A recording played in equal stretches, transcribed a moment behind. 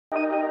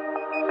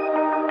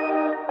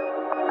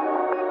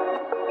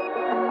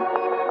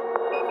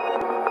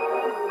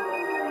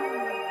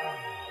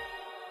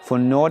for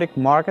Nordic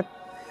market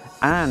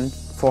and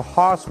for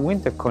harsh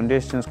winter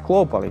conditions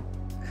globally.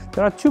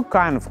 There are two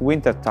kinds of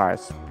winter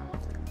tires,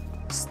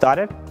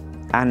 studded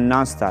and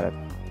non-studded.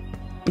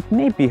 It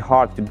may be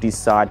hard to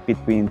decide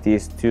between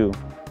these two,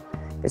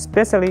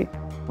 especially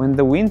when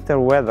the winter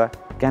weather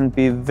can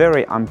be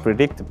very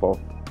unpredictable.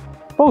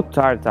 Both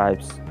tire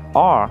types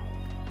are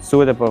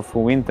suitable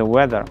for winter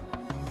weather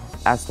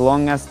as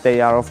long as they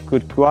are of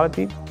good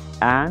quality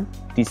and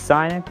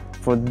designed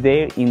for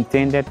their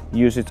intended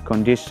usage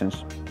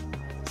conditions.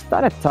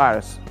 Studded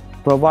tires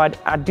provide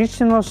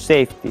additional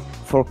safety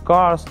for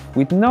cars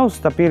with no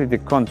stability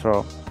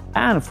control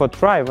and for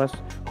drivers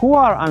who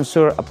are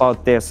unsure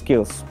about their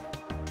skills.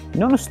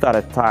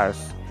 Non-studded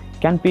tires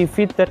can be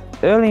fitted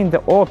early in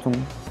the autumn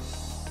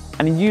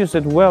and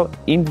used well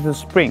into the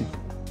spring.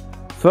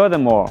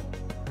 Furthermore,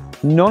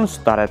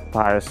 non-studded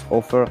tires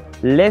offer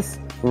less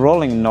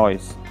rolling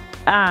noise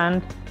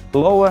and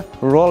lower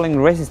rolling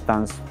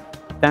resistance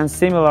than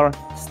similar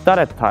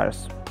studded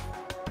tires.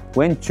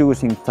 When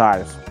choosing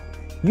tires,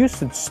 you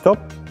should stop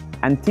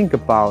and think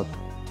about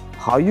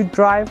how you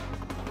drive,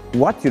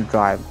 what you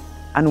drive,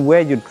 and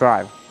where you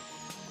drive.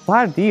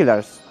 Tire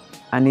dealers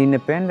and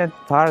independent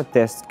tire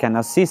tests can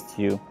assist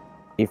you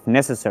if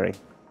necessary.